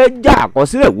mo fẹ́ já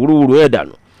àkọsílẹ̀ wúruwúru ẹ̀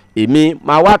dànù èmi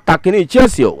máa wá ta kíní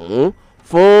chess ọ̀hún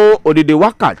fún odidi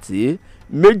wákàtí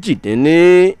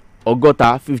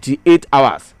méjìdínlọ́gọ́ta 58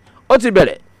 hours. ó ti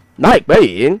bẹ̀rẹ̀ láìpẹ́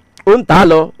yìí ó ń ta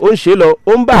lọ ó ń ṣe lọ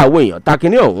ó ń bá àwọn èèyàn ta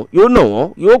kíní ọ̀hún yóò nà wọ́n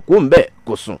yóò kó ń bẹ̀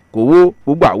kò sùn kò wó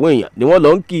gbogbo àwọn èèyàn ni wọ́n lọ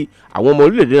ń kí àwọn ọmọ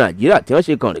orílẹ̀-èdè Nàìjíríà tí wọ́n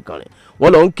ṣe kànrìnkànrìn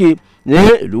wọ́n lọ ń kí ní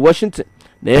ìlú Washington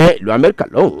ní ìlú Amẹ́ríkà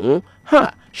lọ́hùn-ún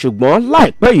ṣùgbọ́n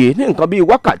láìpẹ́ yìí ní nǹkan bíi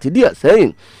wákàtí díẹ̀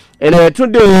sẹ́yìn ẹni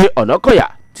Túndé Ọ̀nàkọ̀yà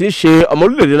tí í ṣe ọmọ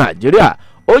orílẹ̀-èdè Nàìjíríà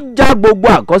ó já gbogbo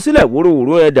àkọsílẹ̀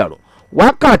wúruwúru ẹ̀ dànù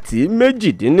wákàtí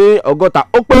méjìdínlọ́gọ́ta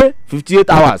ó pé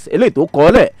 58 hours eléyìí tó kọ́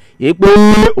ọ́lẹ̀ yìí pé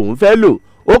òun fẹ́ lò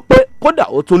ó pé kódà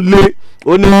ó tún lé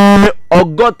ó ní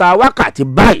 100 wákàtí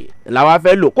báyìí làwa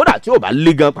fẹ́ lò kódà tí ò bá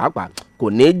lé gan pàápàá kò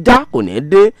ní já kò ní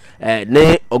dé ní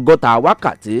 100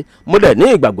 wákàtí mo dẹ̀ ní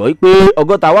ìgbàgbọ́ pé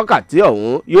 100 wákàtí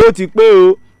ọ̀hún yóò ti pé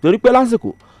o torí pé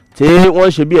lásìkò tí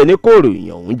wọ́n ṣe bí ẹni kóòrò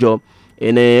èèyàn ọ̀hún jọ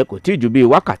ẹni kò tí ì ju bíi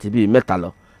wákàtí bíi 3 lọ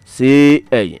sí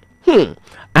ẹ̀yìn.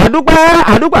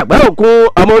 àdúgbàgbà òkun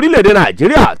ọmọ orílẹ̀-èdè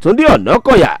Nàìjíríà Túndé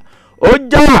Ọ̀nàkọ̀yà ó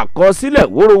já àkọsílẹ̀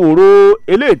wúruwúru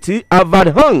eléyìí tí Avad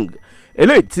Hung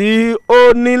eléyìí tí ó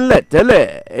nílẹ̀ tẹ́lẹ̀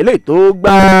eléyìí tó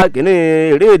gbá kínní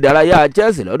eré ìdárayá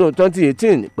chess lọ́dún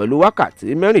 2018 pẹ̀lú wákàtí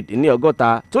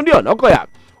mẹ́rìndínlọ́gọ́ta. Túndé Ọ̀nàkọ̀yà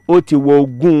ó ti wọ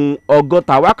ogún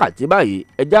 100 wákàtí báyìí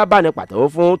ẹjẹ́ bá ní pàtẹ́wọ́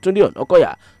fún Túndé Ọ̀nàkọ̀yà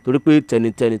torí pé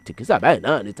tẹnitẹni tìkísà báyìí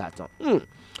náà ní tàtàn.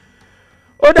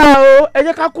 ó dáa o ẹ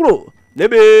jẹ́ ká kúrò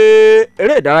níbi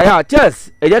eré ìdárayá chess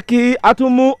ẹ jẹ́ kí a tún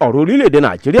mú ọ̀rọ̀ orílẹ̀-èdè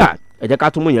Nàìjíríà ẹ jẹ́ ká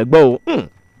tún mú yẹn gbọ́ o.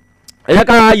 ẹ jẹ́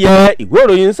ká yẹ ìwé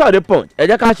ìròyìn Saturday Punch ẹ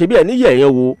jẹ́ ká ṣe bí ẹni yẹ̀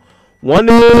yẹn wo. wọ́n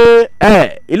ní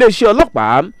iléeṣẹ́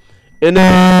ọlọ́pàá ẹni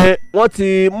wọ́n ti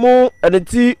mú ẹni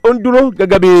tí ó ń dúró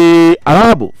gẹ́gẹ́ bí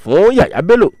aráàbò fún Yàyà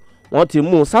Bello wọ́n ti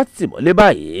mú sátìmọ́lé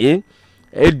báyìí.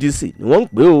 ADC ni wọ́n ń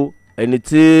pè ó ẹni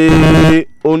tí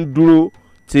ó ń dúró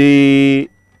ti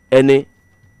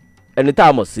ẹni tá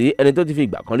a mọ̀ sí ẹni tó ti fi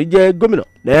ìgbà kan rí jẹ́ gómìnà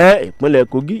ní ìpínlẹ̀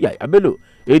Kogi Yàyà Bello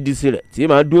ADC rẹ̀ tí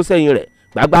máa dúró sẹ́yìn rẹ̀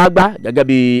gbágbáágbá gẹ́gẹ́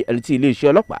bí ẹni tí iléeṣẹ́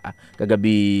ọlọ́pàá gẹ́gẹ́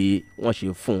bí wọ́n ṣe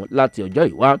fún un láti ọjọ́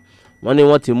ìwá. wọ́n ní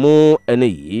wọ́n ti mú ẹni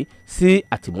yìí sí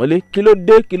àtìmọ́lé kí ló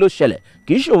dé kí ló ṣẹlẹ̀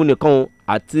kì í ṣe òun nìkan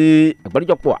àti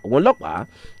àgbáríjọpọ̀ àwọn ọlọ́pàá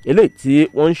eléyìí tí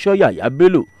wọ́n ń ṣọ́ Yàyà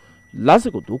Bello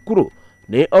lásìkò tó kúrò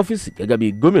ní ọ́fíìsì gẹ́gẹ́ bí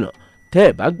gómìnà. tẹ́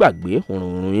ẹ̀ bá gbàgbé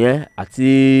hùrùhùrù yẹn àti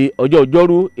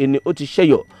ọjọ́rú ẹni ó ti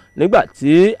ṣẹ́yọ̀ nígbà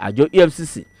tí àjọ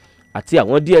EFCC àti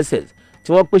àwọn DSS tí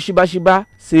wọ́n pé ṣíbáṣíbá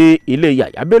sí ilé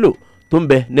Yàyà Bello tó ń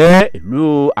bẹ ní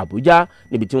ìlú Àbújá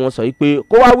níbi tí wọ́n sọ pé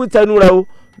kó wá wí tẹnu rẹ̀ o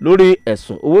lórí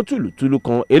ẹ̀sùn owó tùlùtùlù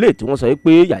kan eléyìí tí wọ́n sọ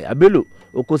pé Yàyà Bello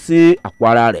ó kó sí àpò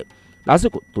ara rẹ̀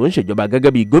lásìkò tó ń ṣèjọba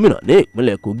gẹ́gẹ́ bí gómìnà ní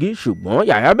ìpínlẹ̀ Kogi. ṣùgbọ́n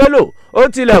Yàyà Bello ó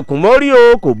tilẹ̀kùn mórí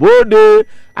o kò bóde.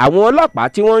 àwọn ọlọ́pàá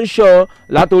tí wọ́n ń ṣọ́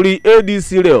látòrí ADC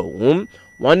rẹ̀ ọ̀hún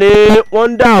wọ́n ní wọ́n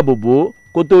ń dáàbò bò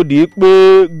kó tó di pé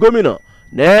gómìnà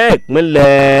ní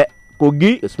ìpínlẹ̀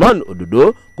Kogi Usman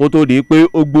Ododo kó tó di pé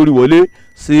ó gbórí wọlé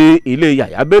sí ilé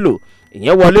Yàyà Bello.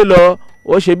 ìyẹn wọlé lọ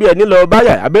ó ṣe bí ẹni lọ bá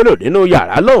Yàyà Bello nínú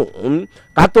yàrá lọ́hùn-ún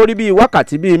ká tó rí bíi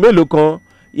wákàtí bíi mélòó kan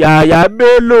Yàyà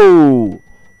Bello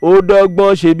ó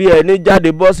dọ́gbọ́n ṣe bí ẹni jáde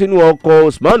bọ́ sínú ọkọ̀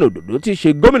Usman Ododo tí í ṣe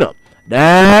gómìnà ní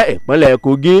ìpínlẹ̀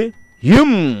Kogi.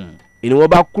 ni wọ́n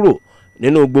bá kúrò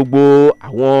nínú gbogbo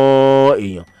àwọn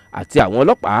èèyàn àti àwọn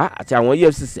ọlọ́pàá àti àwọn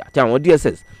EFCC àti àwọn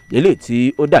DSS eléyìí tí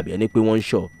ó dàbí ẹni pé wọ́n ń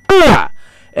ṣọ́.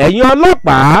 ẹ̀yin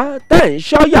ọlọ́pàá tẹ̀ ń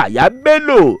ṣọ́ Yàyà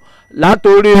Bello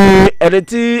látòrí ẹni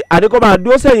tí adékọ́ máa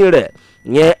dúró sẹ́yìn rẹ̀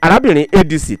yẹn arábìnrin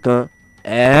ADC kan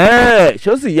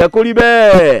ṣó sì yẹ kó rí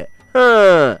bẹ́ẹ̀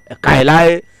ẹ̀ka ẹ̀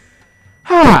láyé.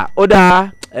 ó dáa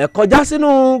ẹ kọjá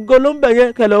sínú golombe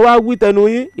yẹn kẹlẹ wá wí tẹnu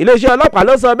yín iléeṣẹ́ ọlọ́pàá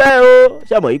ló sọ bẹ́ẹ̀ o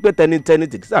ṣàmọ̀ yìí pé tẹnitẹni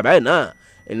tìkísà báyìí náà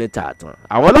ẹni tààtàn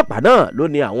àwọn ọlọ́pàá náà ló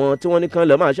ní àwọn tí wọ́n ní kán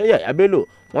lọ máa ṣe Yàyà Bello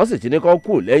wọ́n sì ti ní kán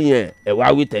kú lẹ́yìn ẹ̀ wá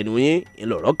wí tẹnu yín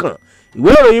ìlọ̀rọ̀ kan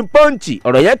ìwé ìròyìn Punch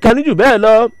ọ̀rọ̀ yẹn kẹnu jù bẹ́ẹ̀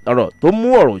lọ ọ̀rọ̀ tó mú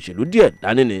ọ̀rọ̀ òṣèlú díẹ̀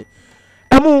dání ni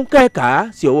ẹ mú kẹ́ẹ̀ka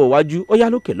sí ọwọ́ iwájú ó yá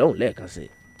lókè lọ́hùn lẹ́ẹ̀kan sí.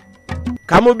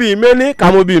 kámú bíi méní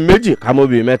kámú bíi méjì kámú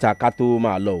bíi mẹ́ta ká tó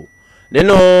máa lọ o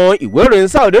nínú ìwé ìròyìn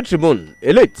Saturday Tribune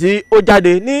eléyìí tí ó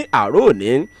jáde ní àárọ̀ òní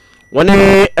wọ́n ní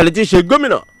ẹni tí í ṣe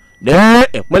gómìnà ní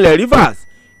ìpínlẹ̀ Rivers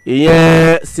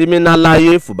ìyẹn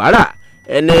Siminalayi Fubara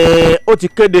ẹni ó ti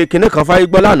kéde kinní kan fáyé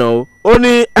gbọ́ lánàá ó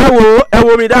ní ẹ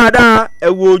wo mi dáadáa ẹ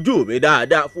wo ojú mi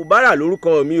dáadáa Fubara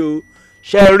lórúkọ mi o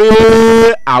ṣe rí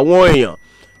àwọn èèyàn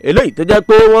eléyìí tó jẹ́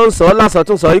pé wọ́n ń sọ lásán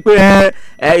tún sọ wípé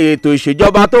ètò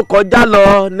ìṣèjọba tó kọjá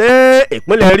lọ ní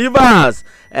ìpínlẹ̀ Rivers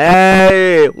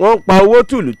wọ́n ń pa owó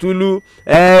tùlùtùlù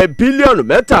bílíọ̀nù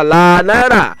 13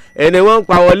 náírà ẹni wọ́n ń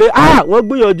pa wọlé wọ́n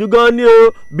gbìyànjú gan ní o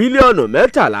bílíọ̀nù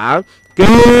 13 kí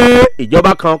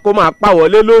ìjọba kan kó máa pa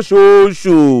wọlé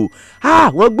lóṣooṣù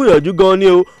wọ́n gbìyànjú gan ni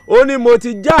o ó ní mo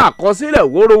ti já àkọsílẹ̀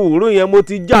wórówóró yẹn mo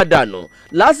ti já dànù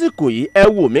lásìkò yìí ẹ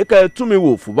wò mí kẹ́ ẹ tún mi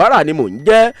wò Fubara ni mò ń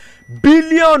jẹ́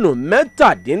bílíọ̀nù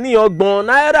 17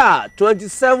 náírà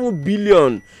 27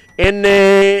 bílíọ̀nù ẹni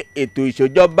ètò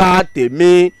ìṣèjọba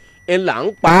tèmi ńlá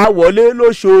ń pa wọlé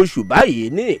lóṣooṣù báyìí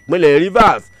ní ìpínlẹ̀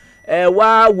Rivers ẹ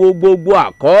wá wo gbogbo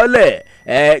àkọọ́lẹ̀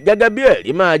gẹ́gẹ́ bí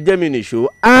ẹ̀rí máa jẹ́ mi nìṣó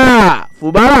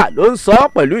Fubara ló ń sọ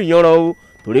pẹ̀lú ìyanran o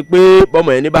torí pé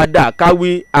bọ́mọ ẹni bá dà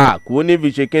káwí àkú ní fi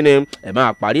ṣe kíni ẹ̀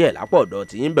máa parí ẹ̀ lápò ọ̀dọ̀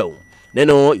tí yín bẹ̀ wọ́n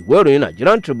nínú ìwé ìròyìn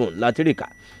Nigerian Tribune láti rí kà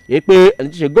pé ẹni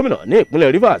tí ṣe gómìnà ní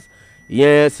ìpínlẹ̀ Rivers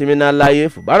ìyẹn Siminalayi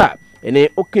Fubara ẹni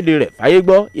ó kéde rẹ̀ fáyé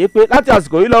gbọ́ pé láti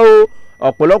àsìkò yìí lọ o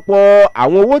ọ̀pọ̀lọpọ̀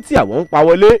àwọn owó tí àwọn ń pa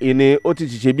wọlé ìní ó ti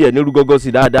ṣiṣẹ́ bí ẹni rú gọ́gọ́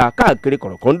sí dáadáa káàkiri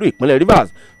kọ̀rọ̀kọ́ndù ìpínlẹ̀ Rivers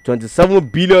 27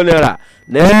 bílíọ̀nù náírà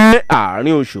ní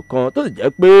àárín oṣù kan tó sì jẹ́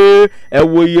pé ẹ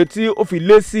wo iye tí ó fi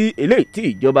lé sí eléyìí tí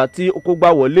ìjọba tí ó kó gbá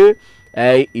wọlé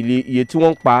iye tí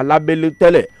wọ́n ń pa lábẹ́lé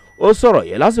tẹ́lẹ̀ ó sọ̀rọ̀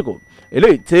yẹn lásìkò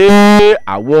eléyìí tí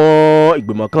àwọn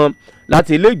ìgbìmọ̀ kan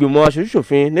láti ilé ìgbìmọ̀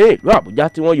aṣojú-ṣòfin ní ìlú Àbújá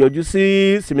tí wọ́n yọjú sí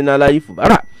Siminalayi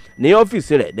Fubara ní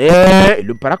ọ́fíìsì rẹ̀ ní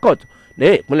ìlú Parakot ní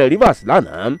ìpínlẹ̀ Rivers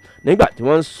lánàá nígbà tí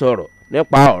wọ́n ń sọ̀rọ̀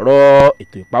nípa ọ̀rọ̀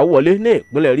ètò ìpawówọlé ní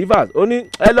ìpínlẹ̀ Rivers ó ní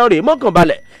ẹ lọ rè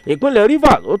mọ́kànbalẹ̀ ìpínlẹ̀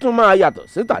Rivers ó tún máa yàtọ̀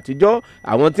sí tàtijọ́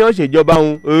àwọn tí wọ́n ṣèjọba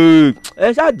òun ẹ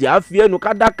ṣáàjì á fi ẹnu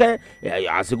ká dákẹ́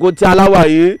àsìkò tí aláwa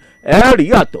yìí ẹ rí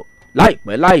yàtọ̀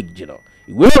láìpẹ́ láì jìnnà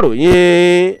ìwé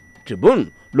ìròyìn Tribune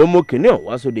ló mú kinní ọ̀hún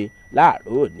wá sóde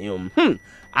láàárọ̀ òní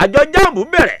àjọ jáàmù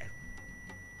bẹ̀rẹ̀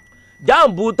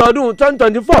jáàmù tọdún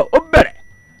 2024 ó bẹ̀rẹ̀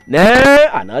ní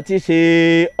àná tí ṣe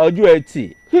ọjọ́ ẹtì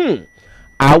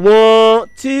àwọn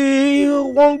tí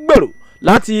wọ́n ń gbèrò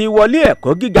láti wọlé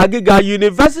ẹ̀kọ́ gíga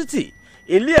yunifásitì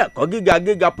ilé ẹ̀kọ́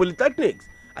gíga polytechnics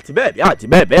àti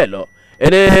bẹ́ẹ̀ bẹ́ẹ̀ lọ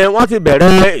ẹni wọ́n ti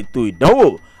bẹ̀rẹ̀ ètò ìdánwò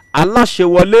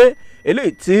aláṣẹwọlé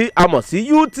eléyìí tí a mọ̀ sí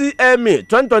UTME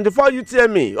 2024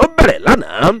 UTME ó bẹ̀rẹ̀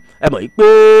lánàá ẹ mọ̀ pé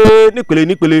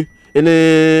nípele ẹni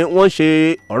wọ́n ṣe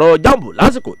ọ̀rọ̀ jambu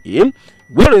lásìkò yìí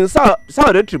ìwé-ìròyìn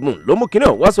Saturday Tribune ló mú kinní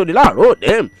ọ̀hún wá sóde láàárọ̀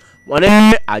òde wọ́n ní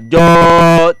àjọ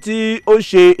tí ó ń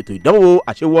ṣe ètò ìdánwò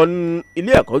àṣewọnú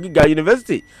ilé ẹ̀kọ́ gíga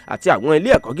yunifásitì àti àwọn ilé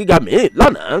ẹ̀kọ́ gíga míì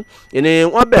lánàá ni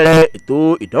wọ́n bẹ̀rẹ̀ ètò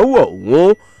ìdánwò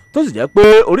ọ̀hún tó sì jẹ́ pé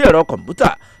orí ẹ̀rọ kọ̀ǹpútà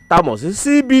tá a mọ̀ sí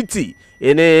CBT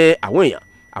ni àwọn èèyàn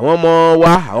àwọn ọmọ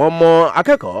wa àwọn ọmọ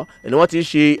akẹ́kọ̀ọ́ ni wọ́n ti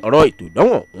ṣe ọ̀rọ̀ ètò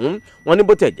ìdánwò ọ̀hún wọ́n ní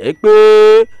bó tẹ̀ jẹ́ pé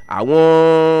àwọn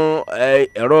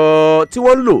ẹ̀rọ tí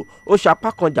wọ́n ń lò ó ṣapá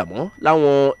kan jà mọ́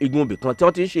láwọn igun ibì kan tí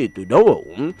wọ́n ti ń ṣe ètò ìdánwò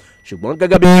ọ̀hún ṣùgbọ́n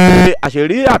gẹ́gẹ́ bí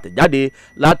àṣírí àtẹ̀jáde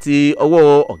láti ọwọ́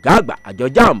ọ̀gá àgbà àjọ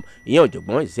JAMB ìyẹn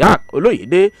ọ̀jọ̀gbọ́n Isiaq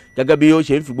Olóyèdé gẹ́gẹ́ bí ó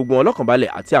ṣe ń fi gbogbo wọn lọ́kàn balẹ̀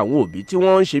àti àwọn òbí tí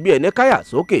wọ́n ń ṣe bí ẹni káyà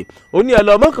sókè ó ní ẹ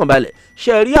lọ mọ́kàn balẹ̀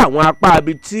ṣe rí àwọn apá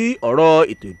ibi tí ọ̀rọ̀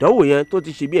ètò ìdánwò yẹn tó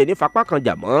ti ṣe bí ẹni fapá kan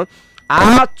jà mọ́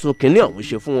àtúnkìní ọ̀hún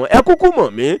ṣe fún wọn ẹ kúkú mọ̀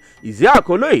mí Isiaq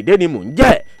Olóyèdé ni mò ń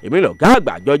jẹ́ èmi lọ̀gá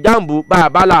àgbà àjọ JAMB bá a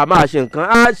bá la máa ṣe nǹkan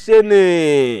á ṣe ni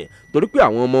torí pé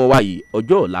àwọn ọmọ wa yìí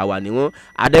ọjọ́ ọ̀la wa ni wọ́n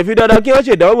àdẹ̀fi dandan kí wọ́n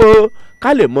ṣèdánwò ká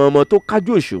lè mọ ọmọ tó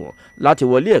kájú òṣùwọ̀n láti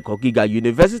wọlé ẹ̀kọ́ gíga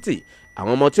yunifásitì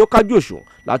àwọn ọmọ tí ó kájú òṣùwọ̀n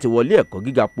láti wọlé ẹ̀kọ́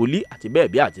gíga poli àti bẹ́ẹ̀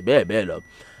bẹ́ẹ̀ lọ.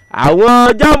 àwọn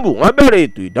JAMB wọ́n bẹ̀rẹ̀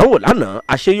ètò ìdánwò lánàá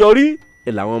àṣeyọrí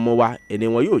làwọn ọmọ wa ẹni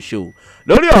wọn yóò ṣe o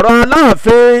lórí ọ̀rọ̀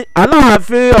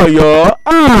aláàfin Ọ̀yọ́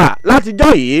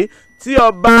látijọ́ yìí tí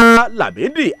ọba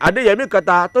Lámídì Adéyẹmí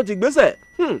kẹta tó ti gbéṣẹ̀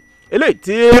eléyìí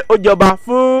tí ó jọba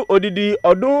fún odidi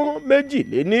ọdún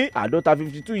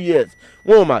 52 years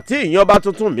wọn ò mà tí ìyan ọba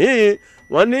tuntun míì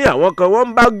wọ́n ní àwọn kan wọ́n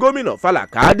ń bá gómìnà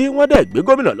Falakadi wọ́n dẹ̀ gbé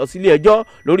gómìnà lọ sílé ẹjọ́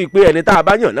lórí pé ẹni tá a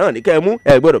bá yàn náà ní kẹ́ ẹ mú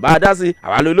ẹ gbọ́dọ̀ bá a dá sí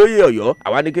àwa lólóyè Ọ̀yọ́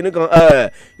àwa ní kinní kan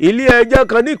ilé ẹjọ́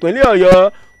kan ní ìpínlẹ̀ Ọ̀yọ́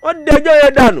wọ́n dẹjọ́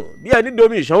yẹn dànù bí ẹni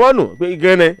domi ìṣanwọ́nù pé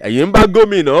kíni ẹ̀yin ń bá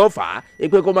gómìnà fà á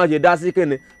pé kó má ṣe dá sí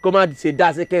kíni kó má ṣe dá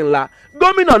sí kíni la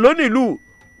gómìnà ló nílùú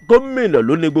gómìnà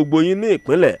ló ní gbogbo yín ní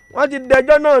ìpínlẹ̀ wọ́n ti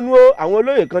dẹjọ́ náà nú o àwọn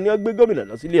olóyè kan ní wọ́n gbé gómìnà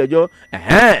lọ sílé ẹjọ́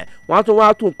wọ́n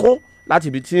á tún kó láti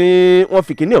ibi tí wọ́n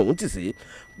fi kíní ọ̀hún tì sí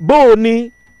bó o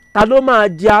ní ta ló máa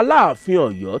jẹ Aláàfin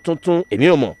Ọ̀yọ́ tuntun èmi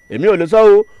ò mọ̀ èmi ò lè sọ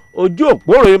o ojú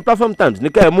òpó ìròyìn Platform Times ní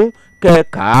kẹ́ ẹ mú kẹ́ ẹ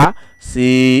kà á sí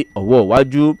ọwọ́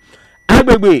iwájú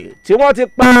agbègbè tí wọ́n ti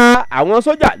pa àwọn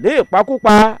sójà ní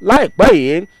ìpakúpa láìpẹ́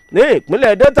yìí ní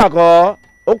ìpínlẹ̀ Delta kan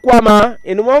Okwama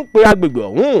ni wọ́n ń pe agbègbè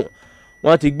ọ̀hún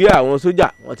wọ́n ti gbé àwọn sójà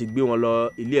wọ́n ti gbé wọn lọ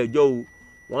ilé ẹjọ́ o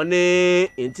wọ́n ní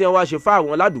èyí tí wọ́n wá ṣe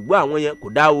fáwọn ládùúgbò àwọn yẹn kò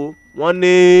dá o wọ́n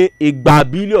ní 200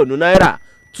 bílíọ̀nù náírà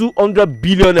 200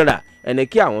 bílíọ̀nù náírà ẹni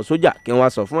kí àwọn sójà kí wọ́n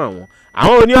sọ fún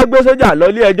àwọn ò ní wọ́n gbé sójà lọ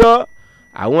ilé ẹjọ́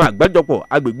àwọn àgbájọpọ̀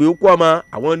agbègbè Okwama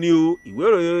àwọn ní o ìwé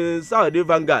ìròyìn Saturday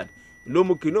Vanguard ló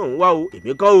mú kinní ọ̀hún wá o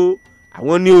èmi kọ́ o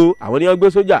àwọn ní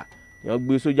wọ́n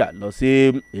gbé sójà lọ sí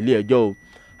ilé ẹjọ́ o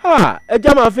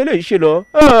ẹjẹ́ máa fẹ́ lè ṣe lọ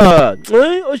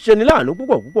ó ṣe ní láàánú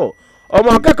púpọ̀ ọmọ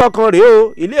akẹ́kọ̀ọ́ kan rèé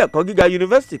o ilé ẹ̀kọ́ gíga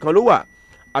yunifásitì kan ló wà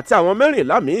àti àwọn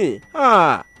 14 míì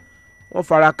wọ́n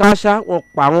fara kááṣá wọ́n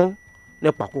pa wọ́n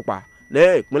nípakúpa ní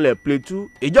ìpínlẹ̀ Plateau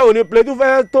ìjọ òní Plateau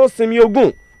fẹ́ tó sinmi ogun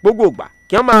gbogbo ìgbà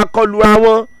kí wọ́n máa kọlu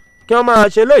àwọn kí wọ́n máa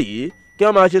ṣe léyìí kí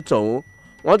wọ́n máa ṣe tọ̀hún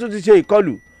wọ́n tún ti ṣe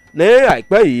ìkọlù ní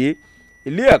àìpẹ́ yìí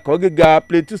ilé ẹ̀kọ́ gíga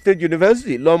Plateau State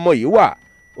University lọ́mọ yìí wà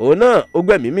òun náà ó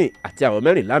gbẹ̀mímì àti àwọn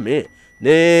 14 míì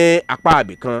ní apá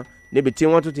àbìkan níbi tí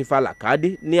wọ́n tún ti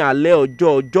Falakadi ní alẹ́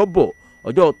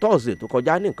ọjọ́ Thursday tó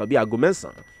kọjá ní nǹkan bí aago 9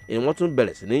 ni wọ́n tún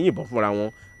bẹ̀rẹ̀ sí ní yìnbọn fúnra wọn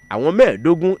àwọn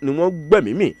 15 ni wọ́n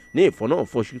gbẹ̀mímì ní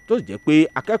ìfọ̀nàfọ̀ṣù tó sì jẹ́ pé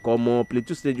akẹ́kọ̀ọ́ ọmọ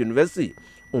Plateau State University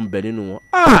ó ń bẹ nínú wọn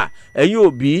ẹ̀yin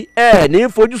òbí ẹ̀ ní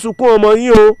fojú sunkún ọmọ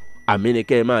yín o àmì ni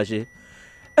kẹ́ ẹ máa ṣe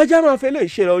ẹ jẹ́ máa fẹ́ lè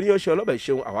ṣe lọ ní ọṣẹ ọlọ́bẹ̀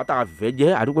ṣeun àwọn tá a fìfẹ́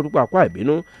jẹ́ àdúgbò dúpọ̀ àpá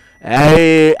ìbínú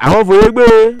àwọn fòye gbé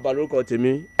balùwẹ̀ kọ́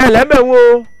tèmi ẹlẹ́mẹ̀ wo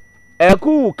ẹ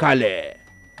kú kalẹ̀.